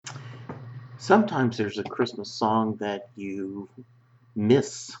Sometimes there's a Christmas song that you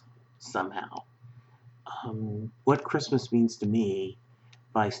miss somehow. What Christmas Means to Me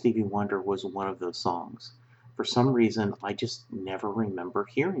by Stevie Wonder was one of those songs. For some reason, I just never remember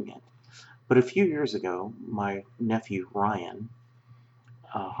hearing it. But a few years ago, my nephew Ryan,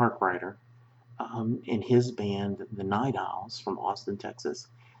 a harp writer, and his band, the Night Owls from Austin, Texas,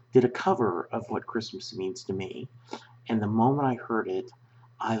 did a cover of What Christmas Means to Me. And the moment I heard it,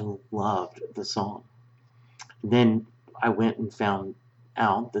 I loved the song. Then I went and found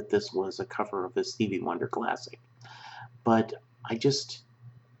out that this was a cover of a Stevie Wonder classic. But I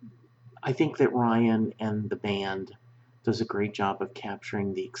think that Ryan and the band does a great job of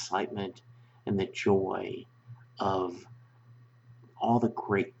capturing the excitement and the joy of all the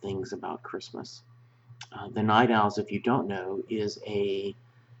great things about Christmas. The Night Owls, if you don't know, is a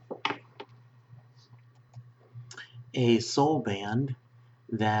soul band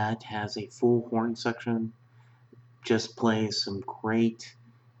that has a full horn section, just plays some great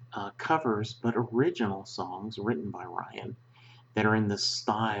covers, but original songs written by Ryan that are in the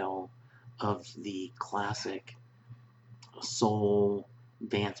style of the classic soul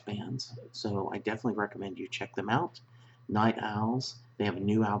dance bands. So I definitely recommend you check them out. Night Owls, they have a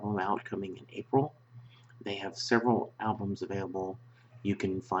new album out coming in April. They have several albums available. You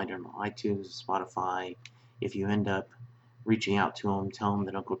can find it on iTunes, Spotify. If you end up reaching out to them, tell them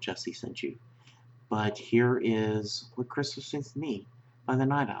that Uncle Jesse sent you. But here is What Christmas Means to Me by the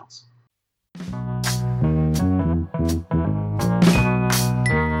Night Owls.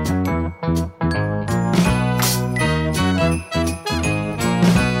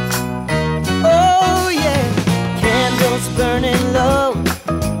 Oh yeah, candles burning low,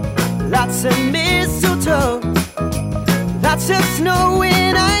 lots of mistletoe, lots of snow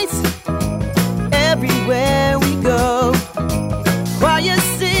and ice everywhere we go. Choir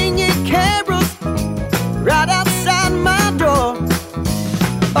singing carols right outside my door.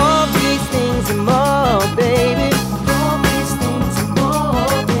 All these things and more, baby. All these things and more,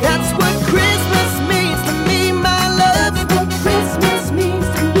 baby. That's what Christmas means to me, my love. That's what Christmas means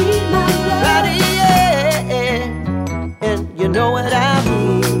to me, my love. Right, yeah. And you know what I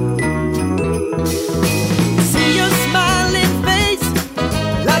mean. See your smiling face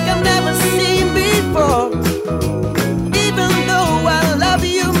like I've never seen before. Even though I love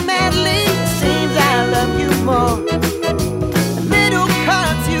you madly, it seems I love you more. Little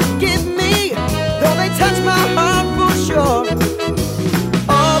cards you give me, though they touch my heart for sure.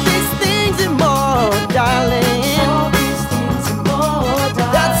 All these things and more, darling. All these things and more,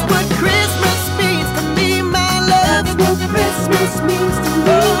 darling. That's what Christmas means to me, my love. That's what Christmas means to me,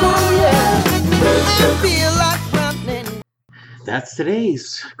 oh yeah. I feel like running. That's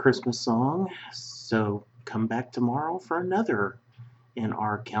today's Christmas song. So come back tomorrow for another in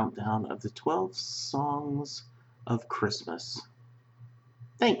our countdown of the 12 songs of Christmas.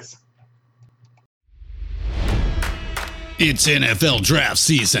 Thanks. It's NFL draft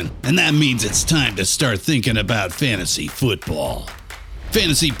season, and that means it's time to start thinking about fantasy football.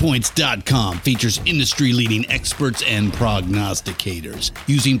 FantasyPoints.com features industry-leading experts and prognosticators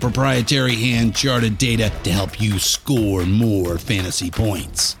using proprietary hand-charted data to help you score more fantasy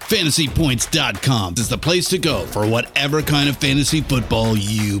points. FantasyPoints.com is the place to go for whatever kind of fantasy football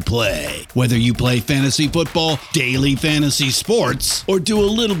you play. Whether you play fantasy football, daily fantasy sports, or do a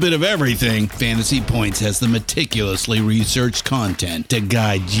little bit of everything, Fantasy Points has the meticulously researched content to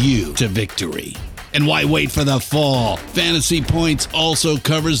guide you to victory. And why wait for the fall? Fantasy Points also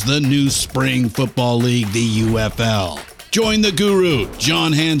covers the new spring football league, the UFL. Join the guru,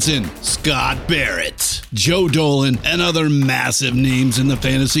 John Hansen, Scott Barrett, Joe Dolan, and other massive names in the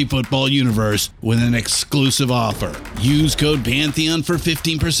fantasy football universe with an exclusive offer. Use code Pantheon for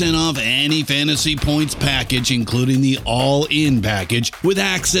 15% off any Fantasy Points package, including the all-in package, with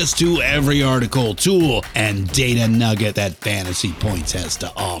access to every article, tool, and data nugget that Fantasy Points has to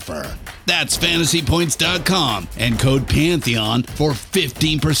offer. That's FantasyPoints.com and code Pantheon for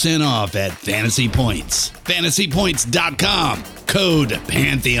 15% off at Fantasy Points. FantasyPoints.com, code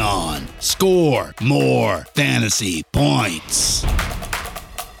Pantheon. Score more fantasy points.